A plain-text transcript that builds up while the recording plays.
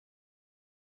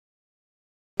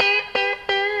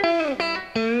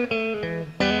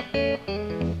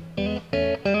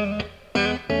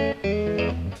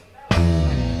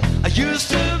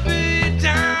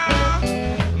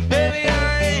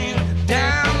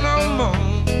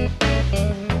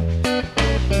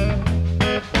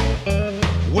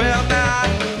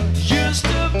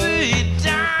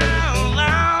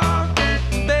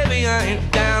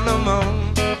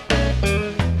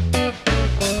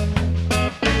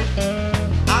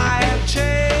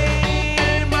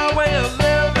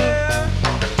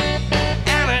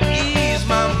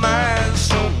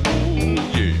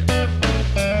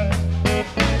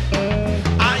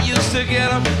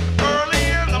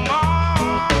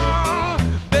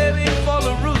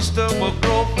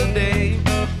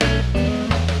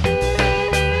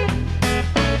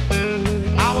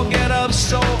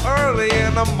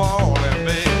the morning,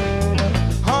 babe.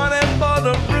 Honey, for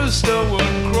the rooster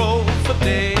would crow for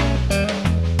day.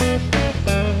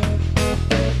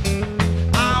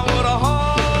 I would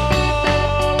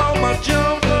haul on my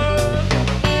jumper.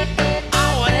 I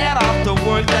would head off to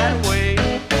work that way.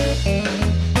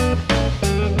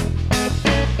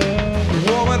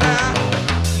 Woman, I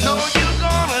know you're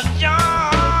gonna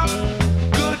jump.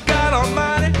 Good God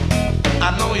Almighty, I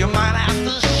know you might have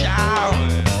to shout.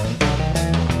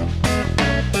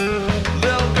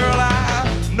 Little girl, I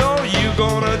know you're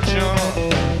gonna jump.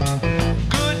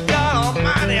 Good God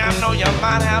Almighty, I know you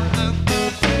might have to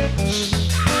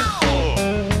shout.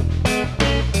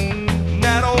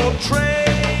 That old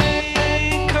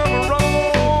train come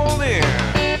rolling,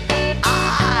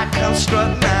 I come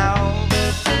strutting out.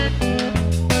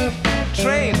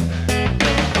 Train.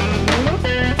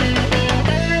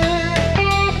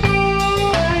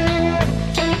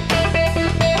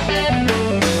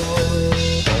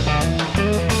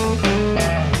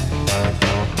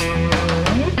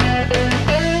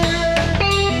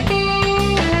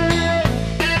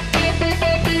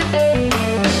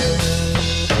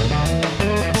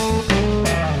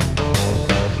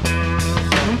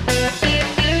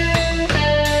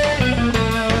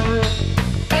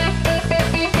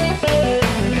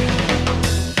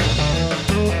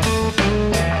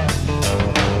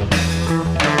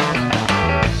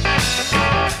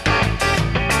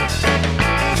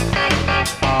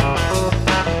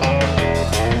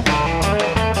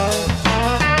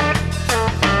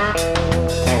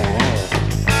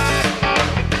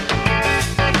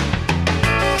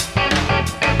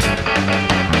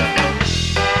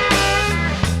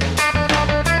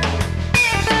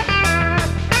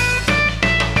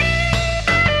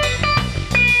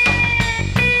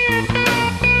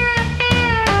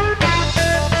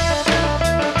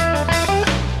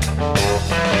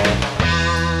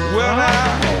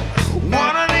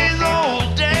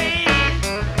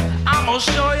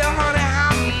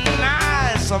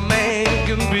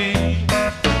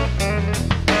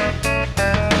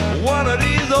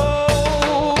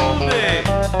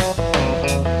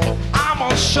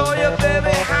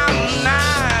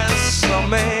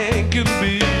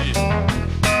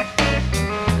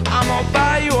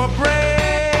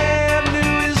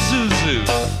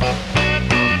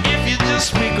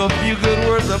 A few good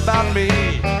words about me.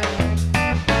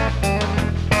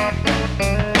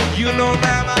 You know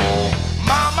that my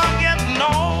mama getting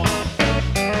old,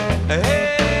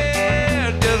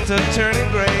 hair just a turning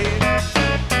gray.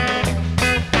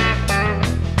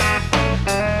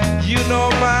 You know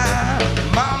my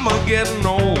mama getting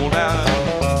old now,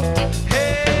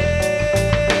 hair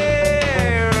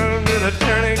just a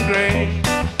turning gray.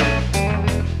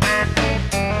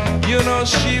 You know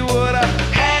she would have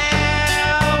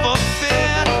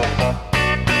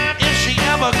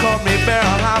caught me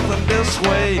barrel-housing this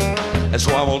way. And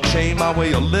so I won't change my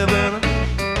way of living,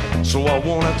 so I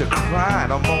won't have to cry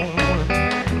no more.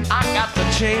 I got to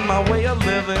change my way of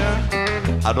living,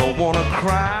 I don't want to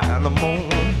cry no more.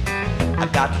 I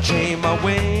got to change my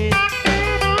way,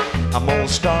 I'm gonna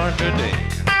start today.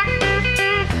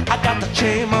 I got to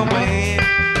change my way,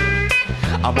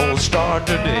 I'm gonna start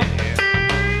today.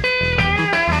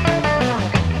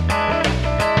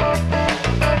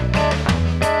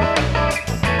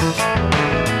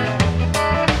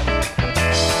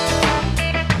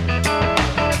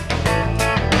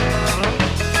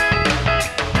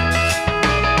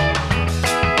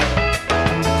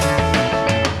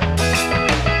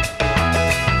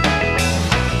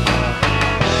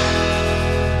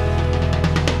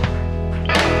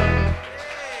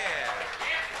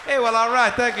 All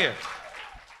right, thank you.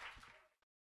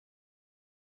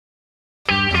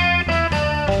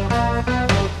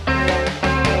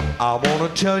 I wanna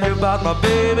tell you about my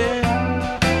baby.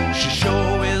 She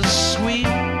sure is sweet.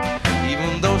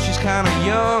 Even though she's kinda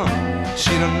young,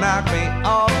 she done knocked me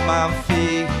off my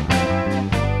feet.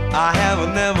 I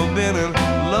haven't never been in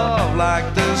love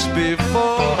like this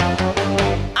before.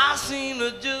 I seem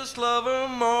to just love her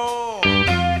more.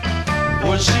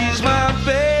 Well, she's my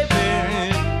baby,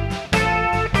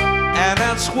 and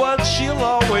that's what she'll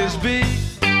always be.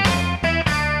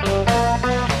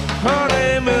 Her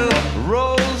name is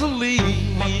Rosalee.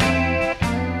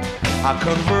 I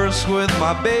converse with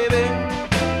my baby,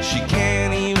 she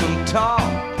can't even talk.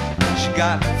 She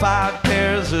got 5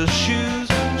 pairs of shoes,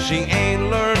 she ain't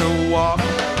learned to walk.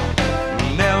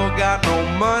 Never got no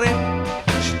money,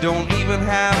 she don't even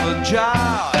have a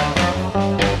job.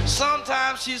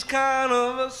 Sometimes she's kind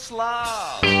of a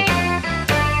slob.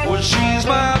 Well, she's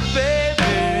my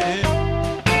baby,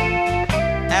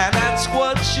 and that's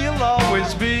what she'll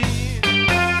always be.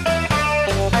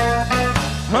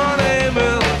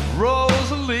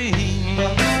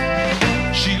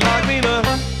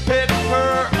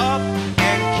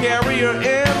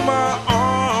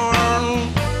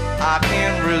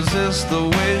 miss the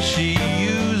way she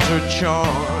used her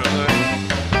charm.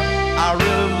 I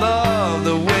really love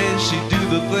the way she do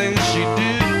the things she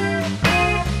do.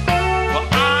 But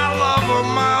I love her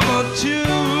mama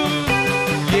too.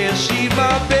 Yeah, she's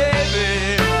my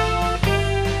baby,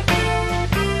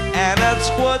 and that's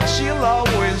what she'll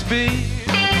always be.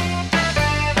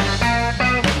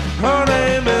 Her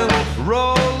name is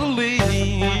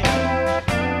Rosalee.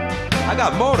 I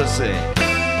got more to say.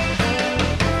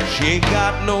 She ain't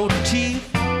got no teeth,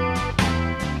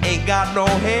 ain't got no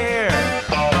hair.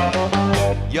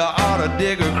 You ought to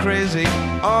dig her crazy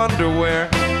underwear.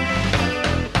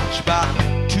 She's about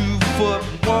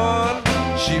 2'1",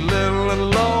 she little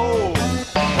and low.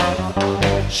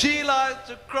 She likes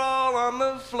to crawl on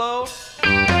the floor.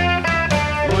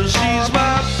 Well, she's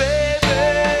my baby,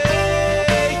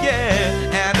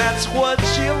 yeah, and that's what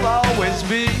she'll always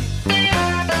be.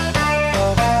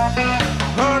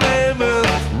 Her name is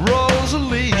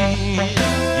Rosalee,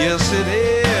 yes it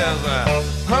is.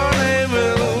 Her name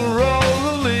is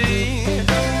Rosalee,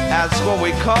 that's what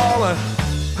we call her.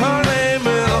 Her name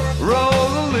is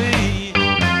Rosalee.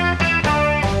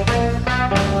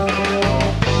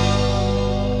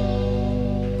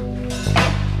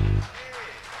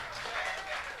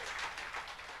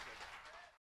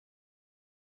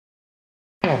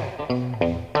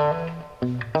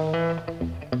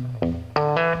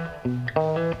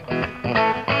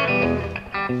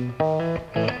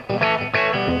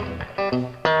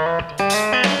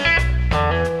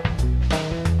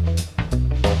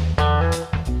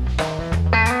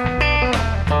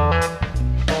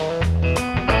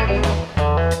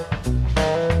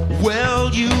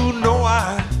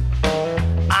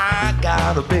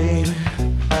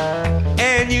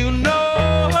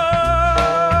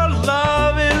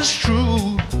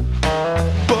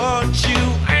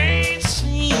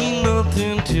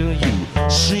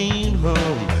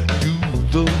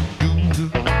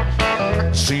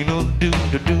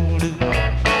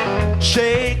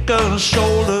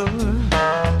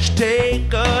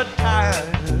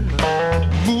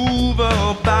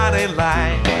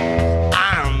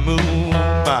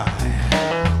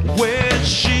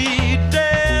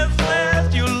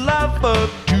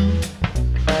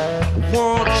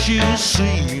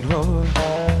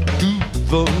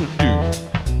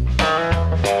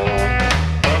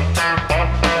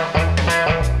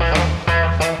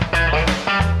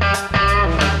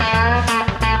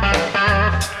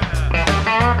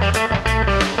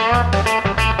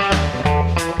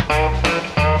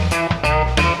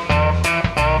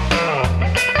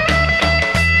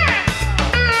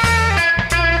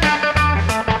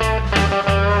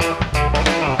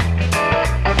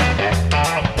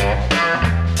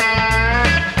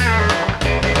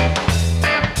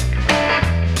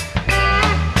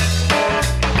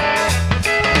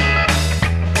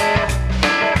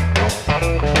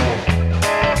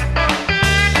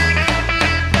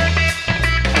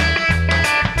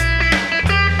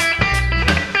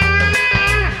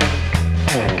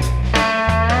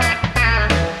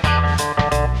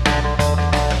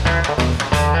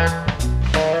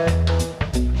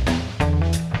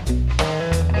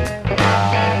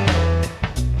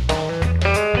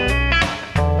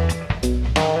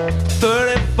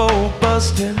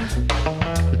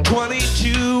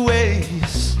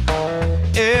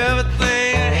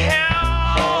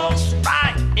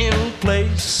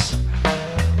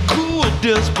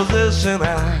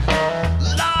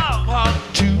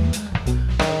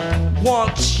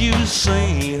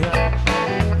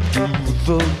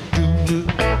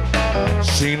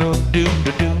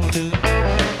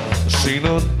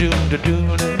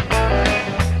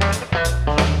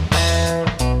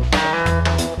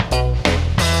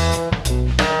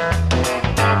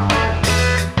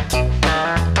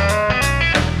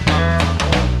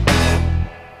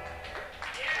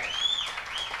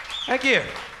 Thank you.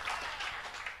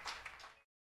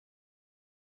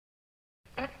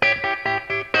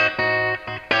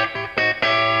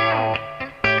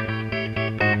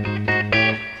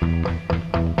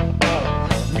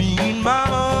 Mean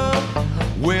mama,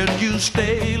 where'd you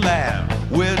stay last?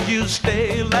 Where'd you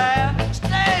stay last?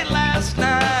 Stay last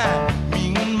night.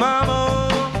 Mean mama,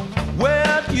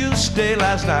 where'd you stay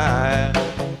last night?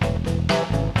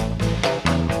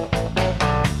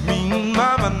 Mean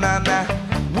mama, nah.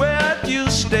 Where'd you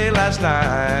stay last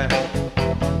night?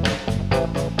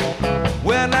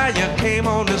 Well, now you came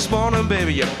home this morning,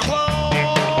 baby. Your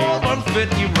clothes don't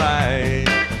fit you right.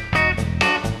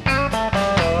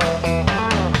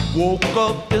 Woke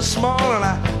up this morning,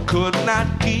 I could not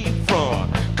keep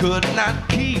from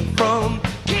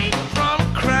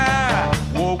crying.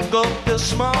 Woke up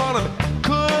this morning,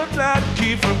 could not not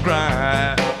keep from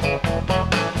crying.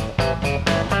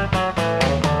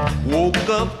 Woke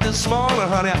up this morning,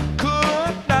 honey, I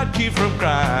could not keep from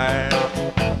crying.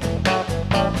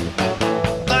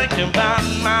 Thinking about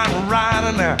my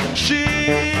rider now, she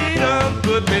done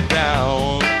put me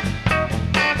down.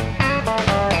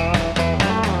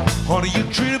 Honey, you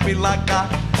treated me like I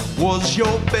was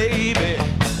your baby,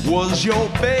 was your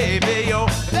baby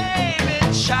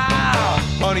child.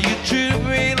 Honey, you treated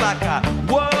me like I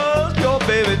was your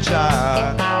baby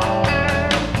child.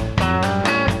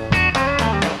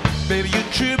 Baby, you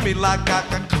treated me like I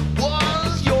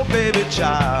was your baby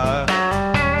child.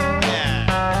 Yeah.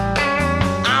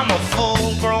 I'm a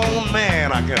full-grown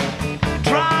man, I can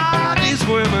drive these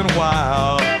women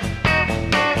wild.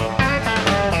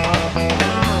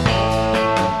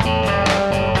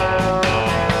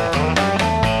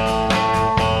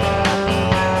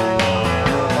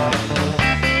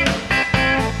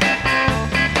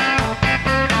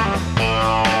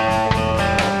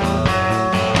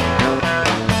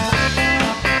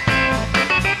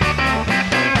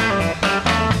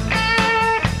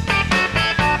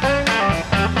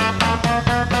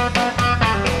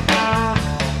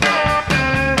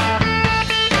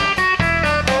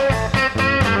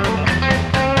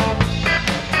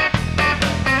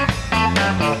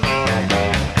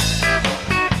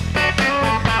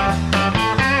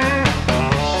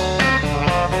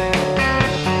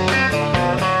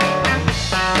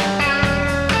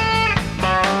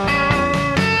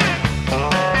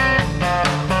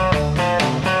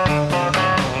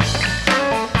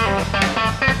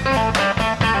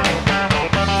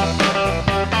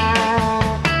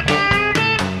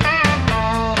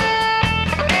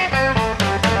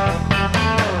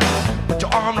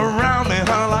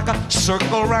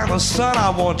 Circle around the sun, I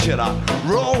want you to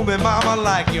roll me, mama,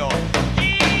 like your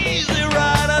easy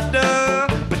rider done.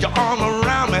 Put your arm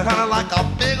around me, honey, like a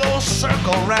big old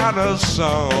circle around the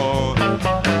sun.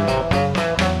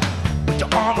 Put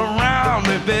your arm around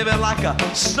me, baby, like a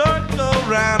circle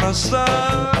around the sun.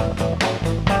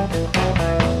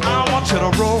 I want you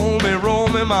to roll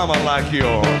me, mama, like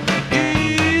your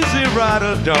easy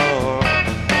rider done.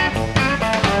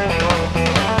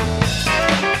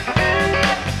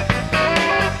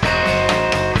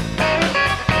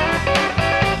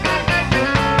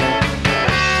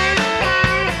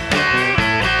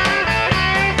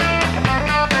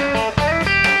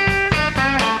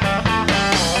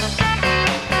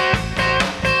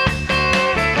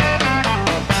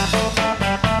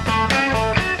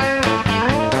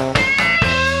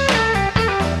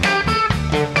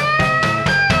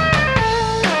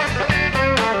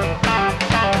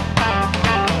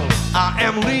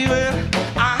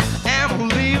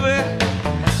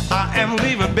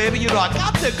 Baby, you know I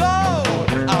got to go.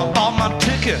 I bought my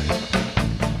ticket,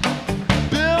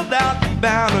 billed out,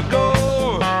 bound to go.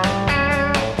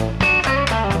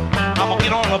 I'm gonna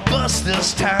get on the bus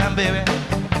this time, baby.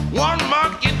 One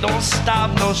market, don't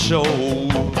stop no show.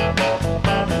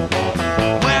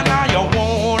 Well, now you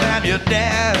won't have your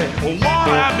daddy, won't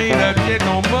have me to get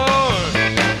no more.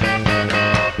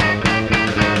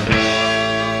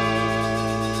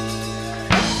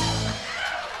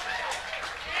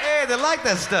 They like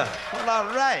that stuff. Well, all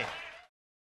right.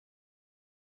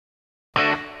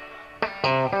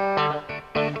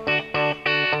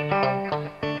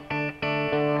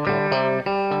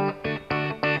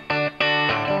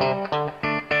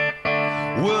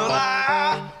 Well,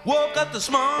 I woke up this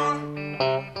morning,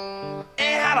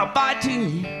 ain't had a bite to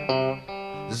eat.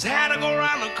 Just had to go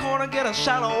around the corner, get a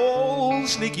shot of old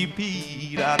Sneaky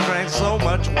Pete. I drank so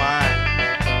much wine.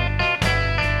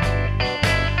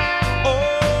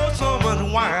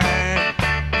 Wine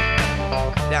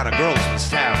down at GROSSMAN'S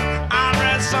Town. I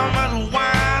drank so much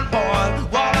wine, boy,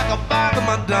 walk like a bag of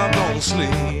my doggone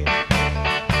sleep.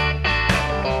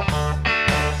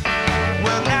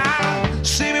 Well, now,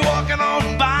 see me walking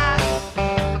on by,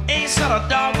 ain't said a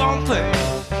doggone thing.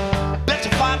 Bet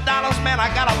you $5, man, I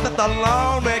got a fifth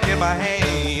alone making my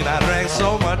hand. I drank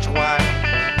so much wine.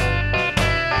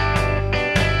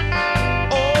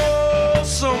 Oh,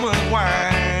 so much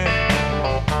wine.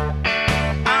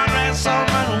 So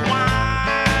much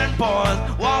wine, boys,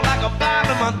 walk like a bat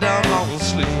in my doggone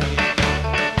sleep.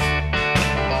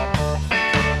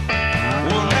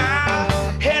 Well, now,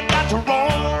 head got to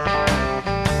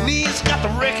roll, knees got the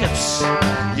rickets.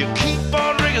 You keep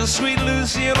on drinking sweet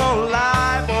Lucy, you know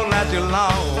life won't last you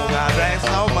long. I drank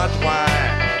so much wine.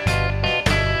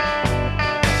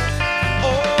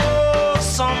 Oh,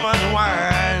 so much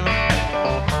wine.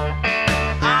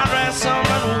 I drank so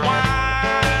much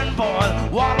wine, boys,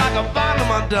 walk like a bottom of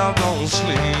my doggone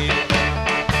sleep.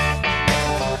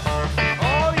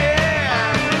 Oh yeah.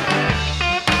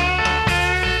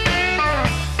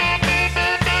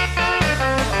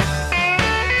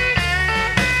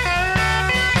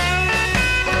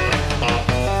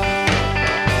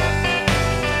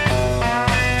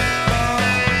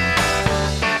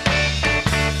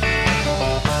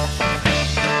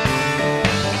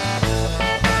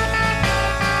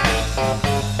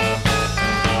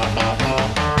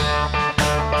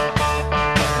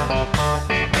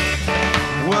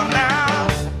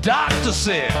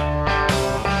 Whatchasee.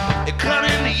 It cut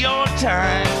into your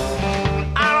time.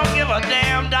 I don't give a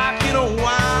damn, doc, you know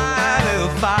wine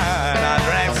is fine. I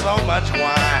drank so much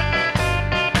wine.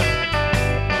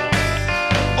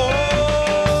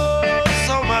 Oh,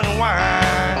 so much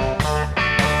wine.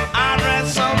 I drank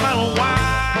so much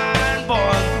wine,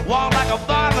 boy. Walk like a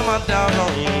bottom of down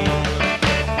on you.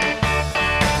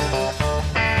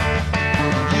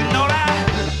 You know that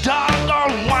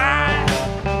doggone wine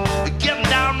getting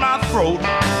down my throat.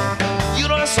 You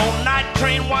know this old night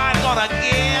train wine gonna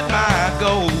get my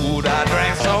gold. I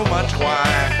drank so much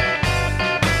wine.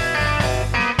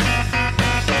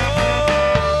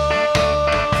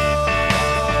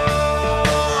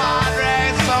 Oh, I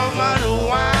drank so much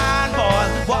wine, boy.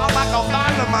 Walk like a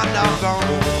bottle of my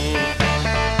doggone.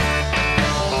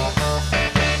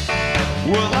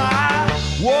 Well, I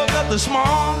woke up this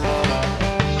morning,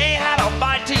 ain't had a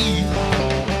bite to eat.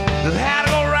 Had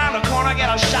to go around the corner, get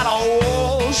a shot of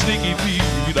old Sneaky Pete.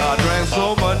 I drank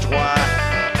so much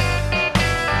wine.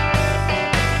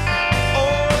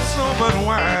 Oh, so much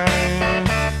wine.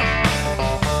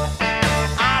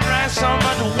 I drank so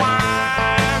much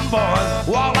wine, boy.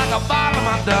 Walk like a bottle of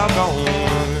my doggone.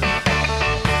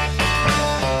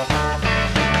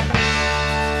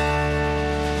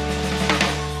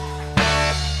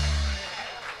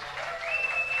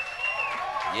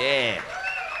 Yeah.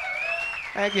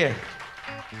 Thank you.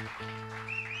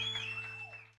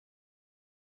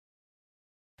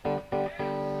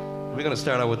 We're gonna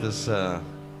start out with this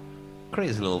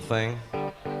crazy little thing.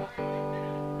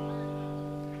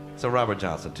 It's a Robert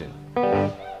Johnson tune.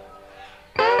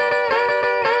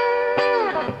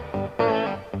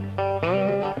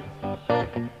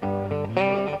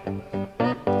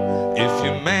 If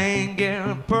your man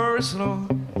get personal,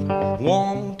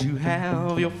 want to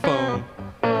have your fun.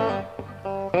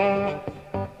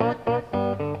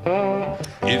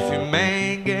 If your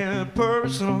man get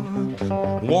personal,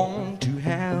 want to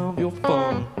have your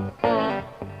fun.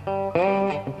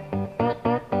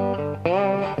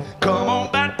 Come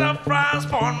on back to Fry's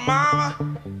Point, mama.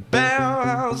 Bell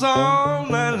house all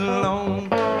night long.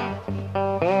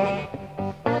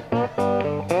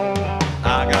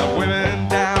 I got women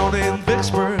down in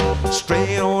Vicksburg,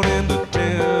 straight on into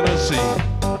Tennessee.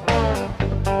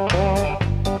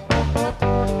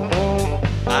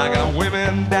 I got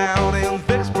women down in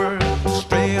Vicksburg,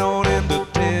 straight on into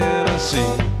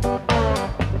Tennessee.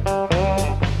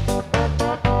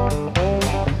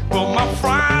 But my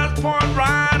Fry's Point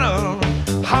rider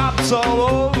hops all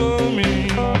over me.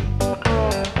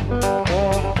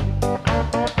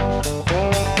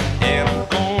 And I'm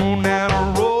going down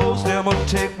to Rosedale, I'll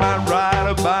take my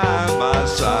rider by my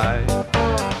side.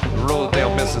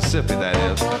 Rosedale, Mississippi, that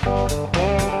is.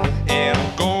 And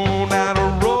I'm going down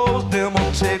to Rosedale,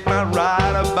 I'll take my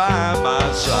rider by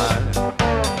my side.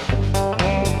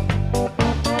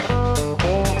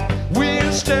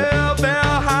 We'll still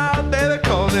bell high, baby,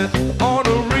 cause it's on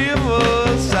the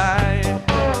Riverside.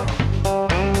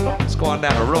 It's going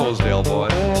down to Rosedale, boy.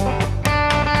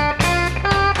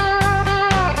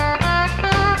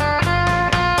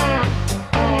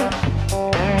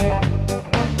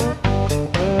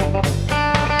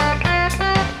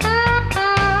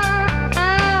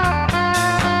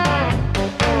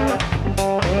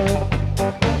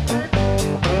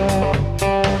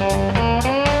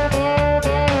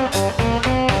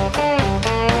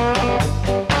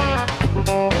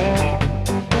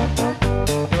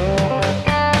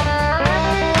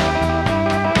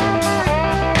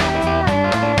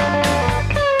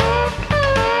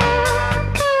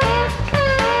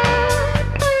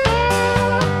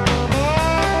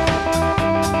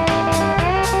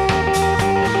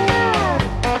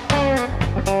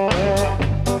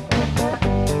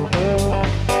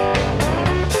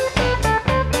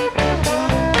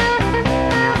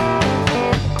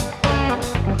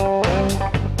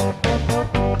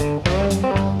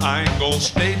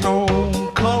 State no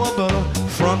color, but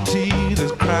front teeth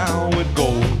is crowned with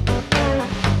gold.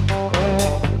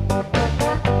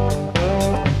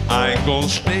 I ain't gonna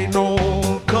state no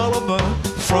color, but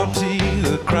front teeth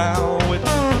is crowned with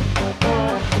gold.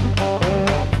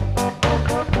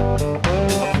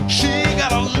 She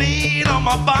got a lien on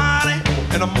my body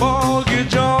and a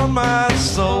mortgage on my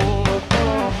soul.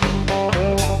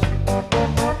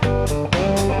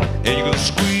 And you can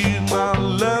squeeze my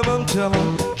lemon till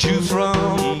the juice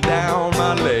run down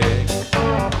my leg.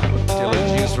 Till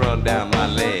the juice run down my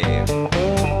leg.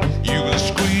 You can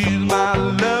squeeze my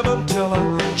lemon till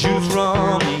the juice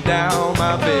run down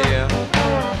my bed.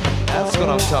 That's what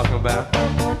I'm talking about.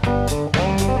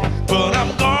 But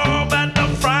I'm going back to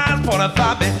Fry's Point if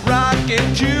I be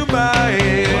rocking to my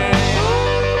head.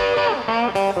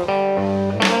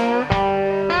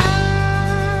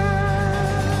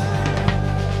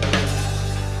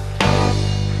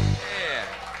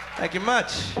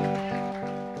 much.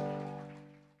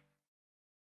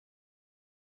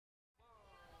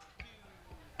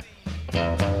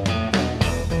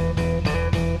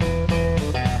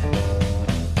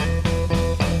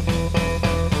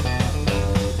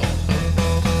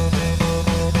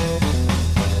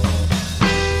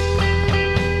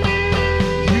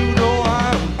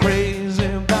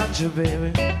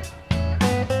 Baby,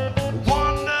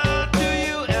 wonder, do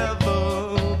you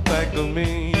ever think of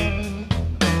me?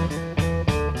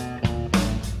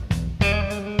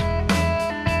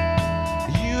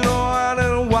 You know I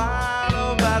done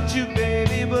wild about you,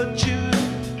 baby, but you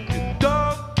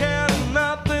don't care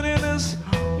nothing in this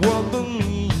world but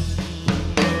me.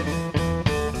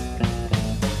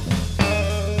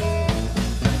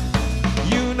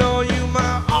 You know you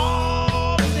my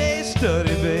all-day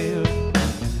study, baby.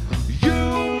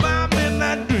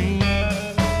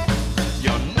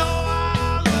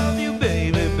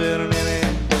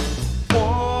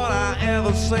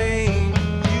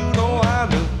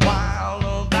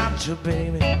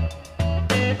 Baby,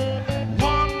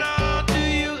 wonder, do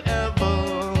you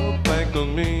ever think of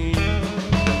me?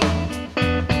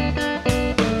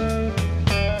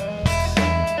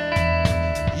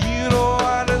 You know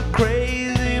I'm just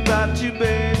crazy about you,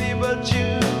 baby, but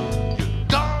you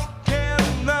don't care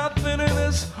nothing in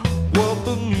this world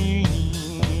but me.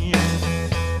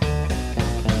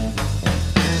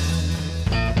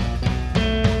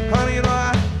 Honey, you know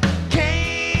I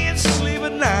can't sleep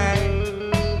at night.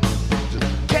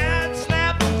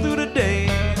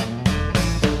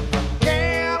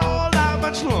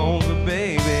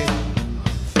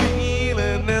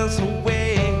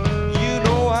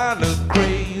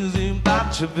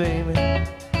 Baby,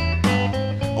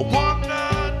 I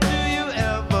wonder, do you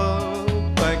ever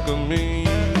think of me?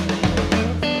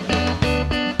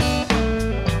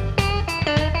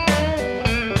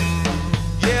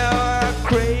 Yeah, I'm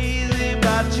crazy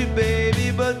about you, baby,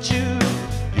 but you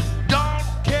don't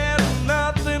care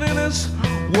nothing in this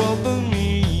world but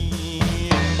me.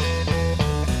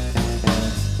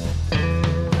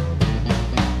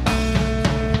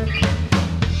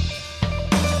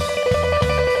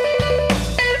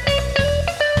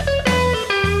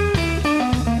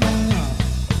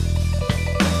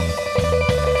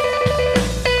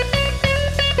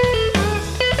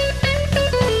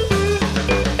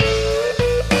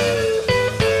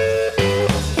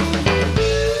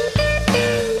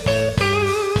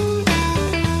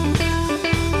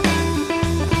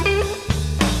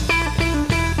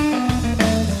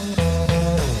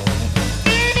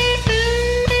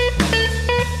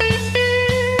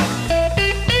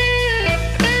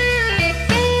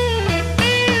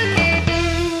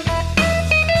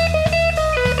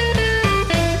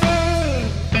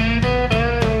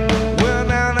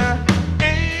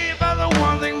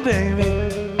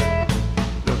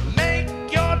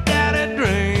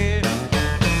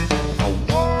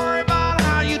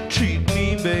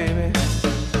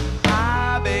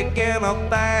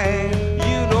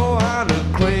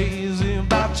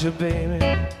 Baby,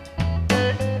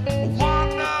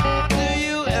 wonder, do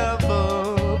you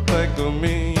ever think of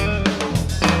me?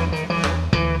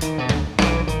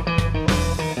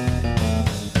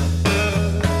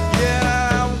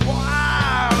 Yeah, I'm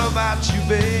wild about you,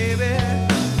 baby.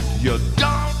 You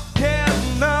don't care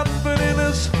nothing in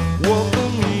this world for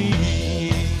me.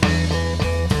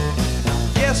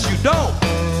 Yes, you don't.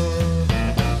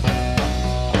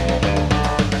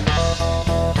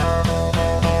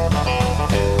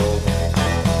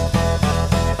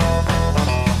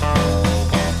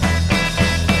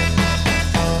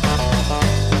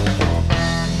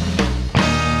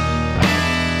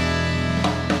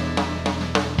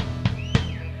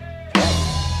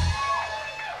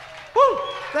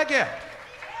 Thank you.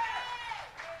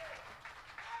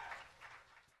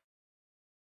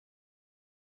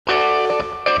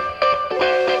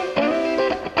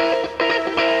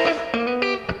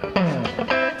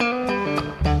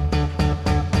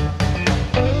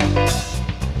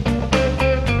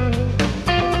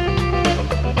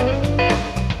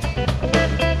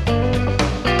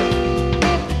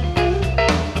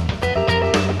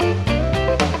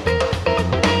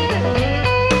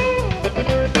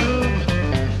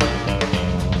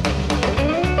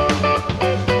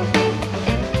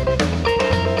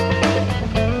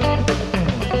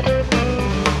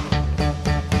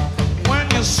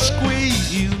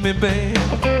 Babe,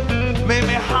 made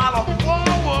me holler, whoa,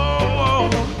 whoa, whoa.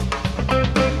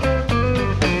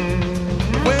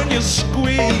 When you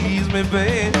squeeze me,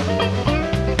 babe,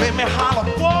 made me holler,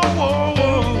 whoa, whoa,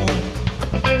 whoa.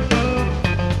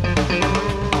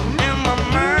 In my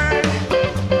mind,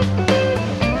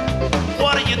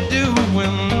 what are you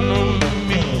doing?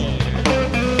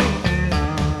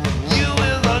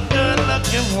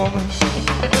 woman.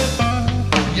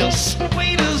 You're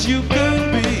sweet as you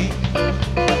can be.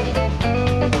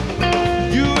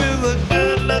 You is a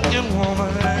good-looking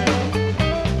woman.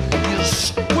 You're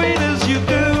sweet as you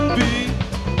can be.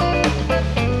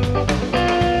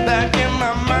 Back in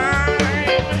my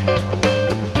mind,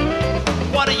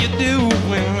 what are you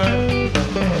doing?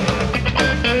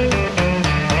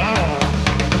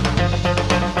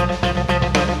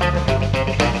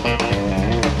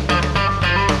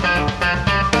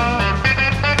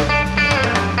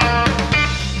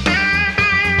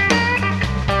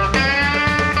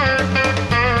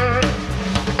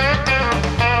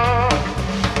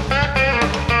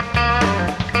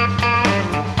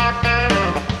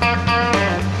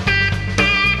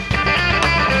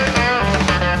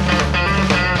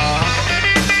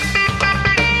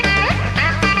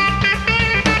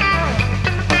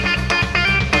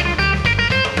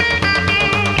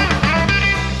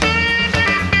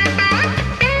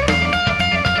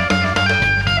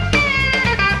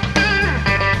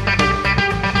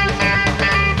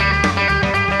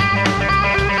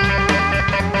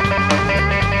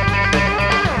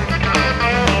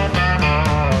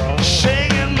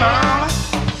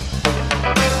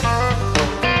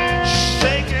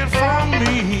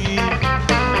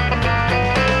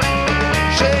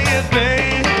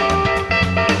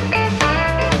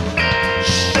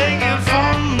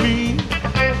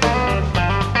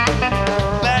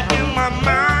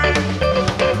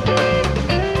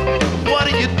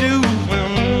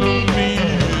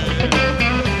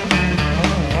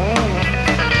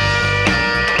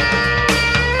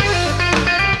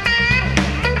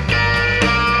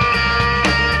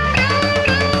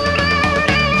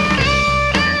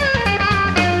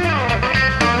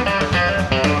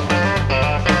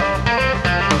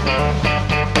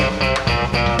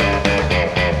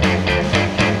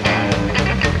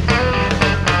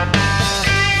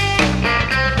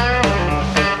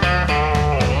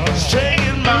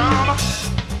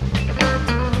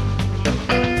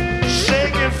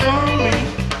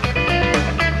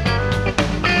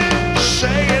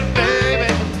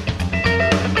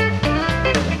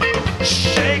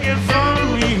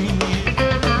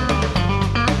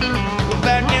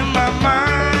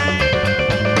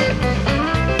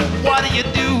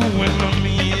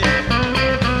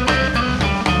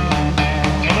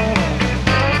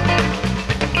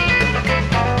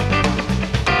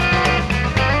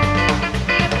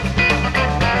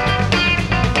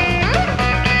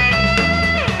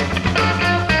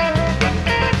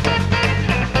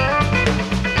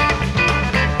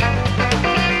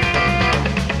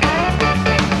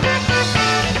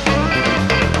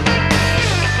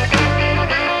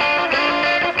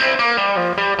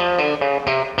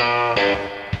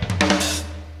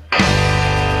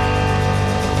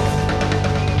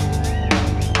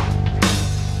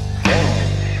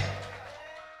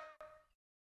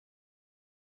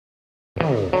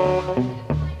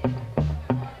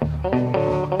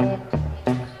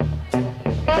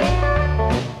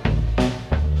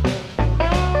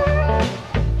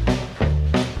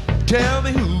 Tell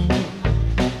me who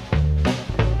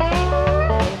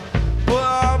put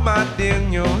all my dear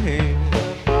in your hand.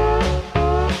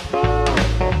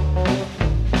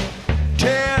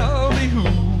 Tell me who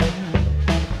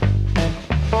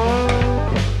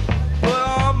put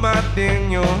all my dear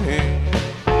in your hand.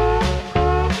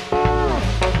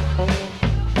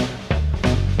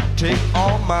 Take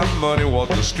all my money, walk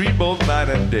the street both night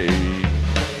and day.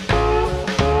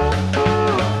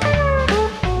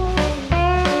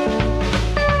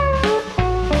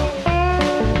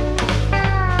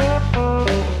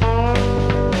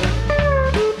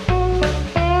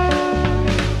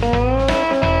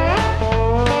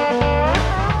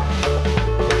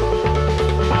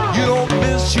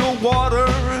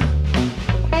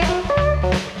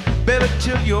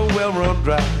 Till your well run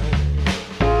dry.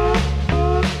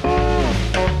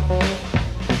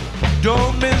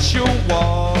 Don't miss your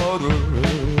water,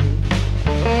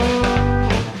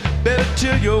 better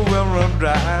till your well run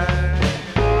dry.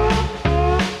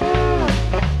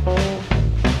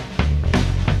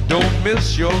 Don't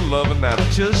miss your loving now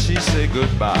till she say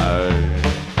goodbye.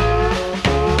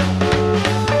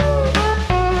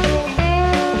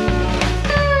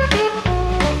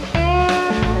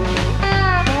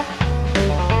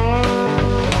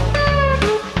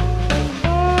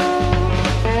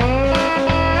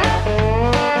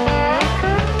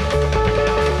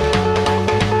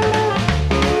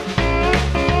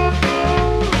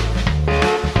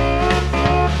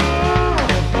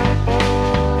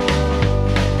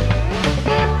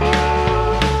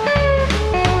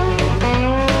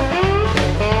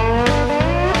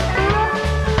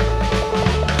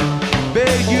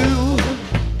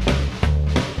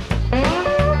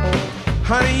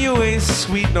 Honey, you ain't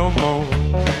sweet no more.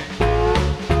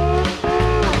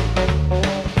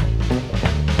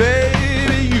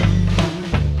 Baby, you.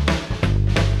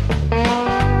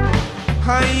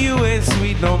 Honey, you ain't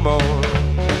sweet no more.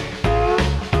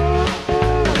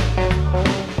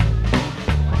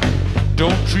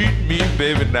 Don't treat me,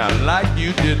 baby, now like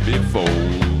you did before.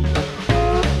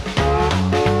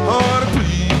 Honey,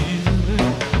 please.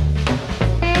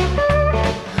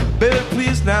 Baby,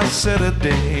 please now set a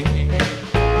day.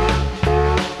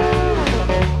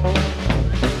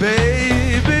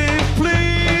 Baby,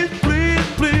 please, please,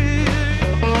 please.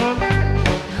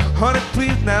 Honey,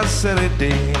 please now set a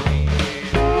day.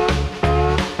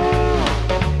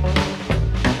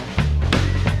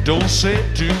 Don't say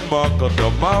too much, 'cause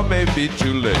tomorrow may be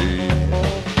too late.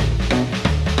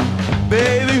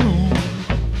 Baby,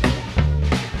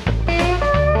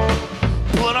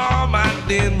 put all my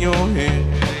in your head.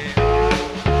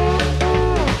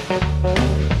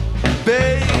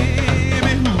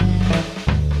 Baby,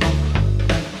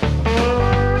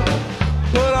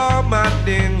 put all my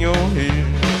in your head.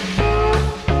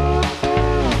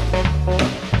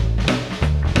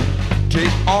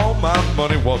 Take all my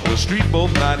money, walk the street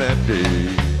both night and day.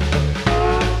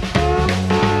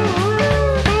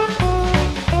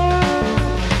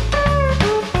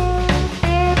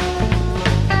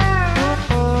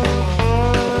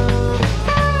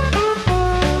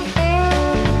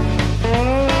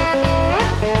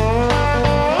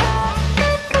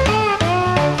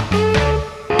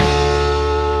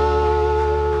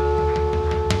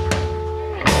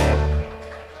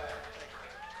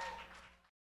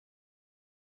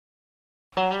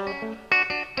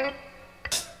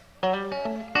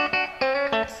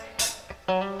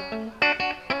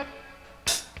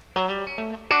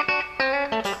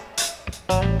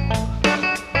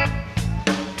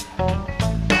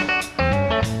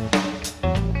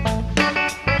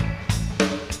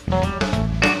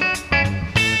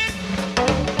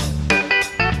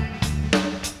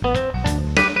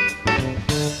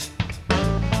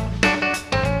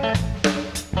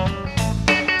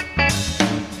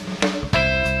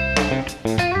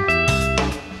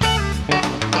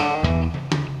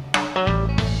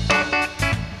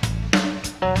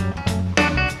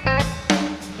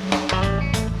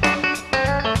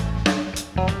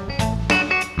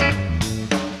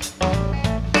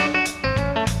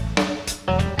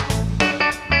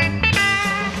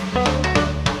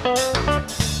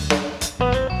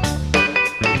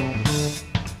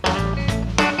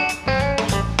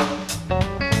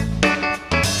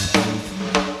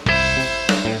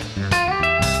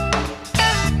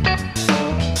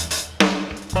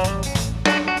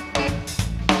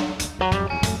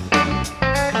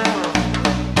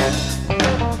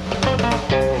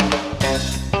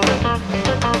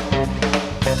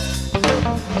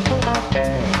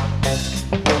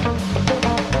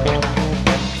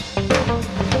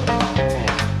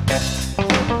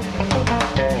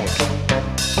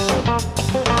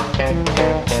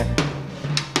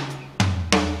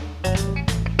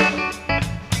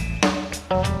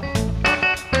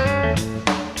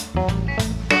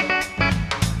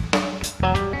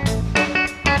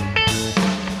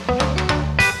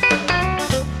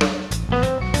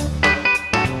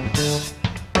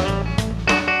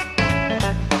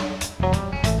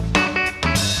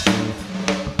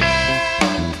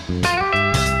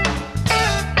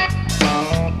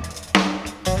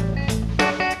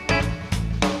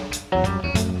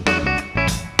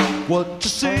 What you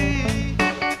see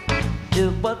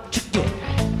is what you get.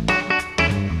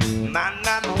 Might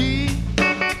not be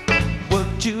what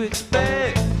you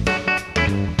expect.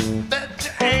 Bet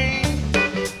you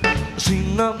ain't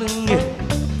seen nothing yet.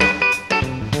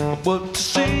 What you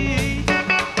see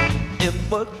is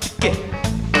what you get.